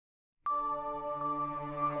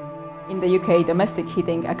In the UK, domestic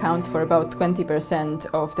heating accounts for about 20%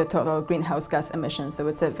 of the total greenhouse gas emissions, so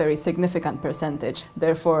it's a very significant percentage.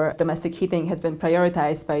 Therefore, domestic heating has been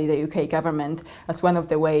prioritised by the UK government as one of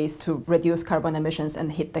the ways to reduce carbon emissions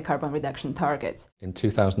and hit the carbon reduction targets. In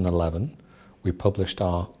 2011, we published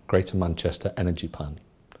our Greater Manchester Energy Plan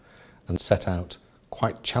and set out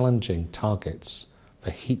quite challenging targets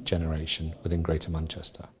for heat generation within Greater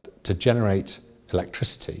Manchester. To generate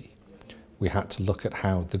electricity, we had to look at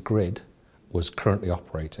how the grid was currently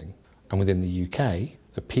operating. And within the UK,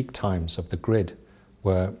 the peak times of the grid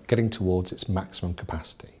were getting towards its maximum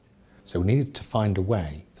capacity. So we needed to find a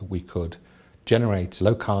way that we could generate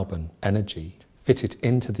low carbon energy, fit it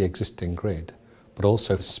into the existing grid, but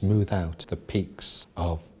also smooth out the peaks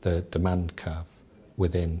of the demand curve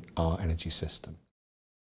within our energy system.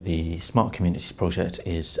 The Smart Communities project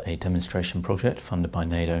is a demonstration project funded by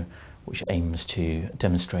NEDO, which aims to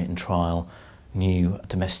demonstrate and trial new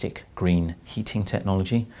domestic green heating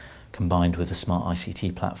technology combined with a smart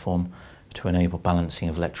ICT platform to enable balancing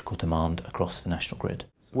of electrical demand across the national grid.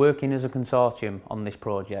 Working as a consortium on this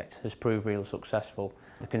project has proved really successful.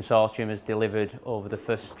 The consortium has delivered over the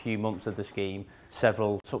first few months of the scheme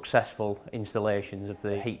several successful installations of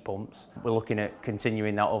the heat pumps. We're looking at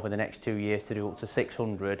continuing that over the next 2 years to do up to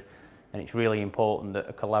 600, and it's really important that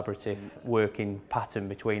a collaborative working pattern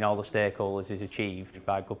between all the stakeholders is achieved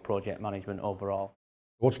by good project management overall.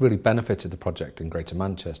 What's really benefited the project in Greater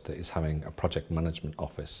Manchester is having a project management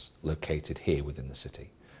office located here within the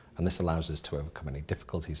city. And this allows us to overcome any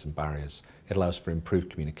difficulties and barriers. It allows for improved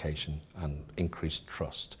communication and increased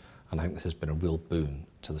trust. And I think this has been a real boon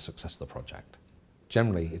to the success of the project.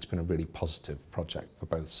 Generally, it's been a really positive project for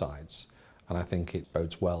both sides. And I think it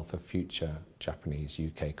bodes well for future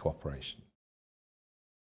Japanese-UK cooperation.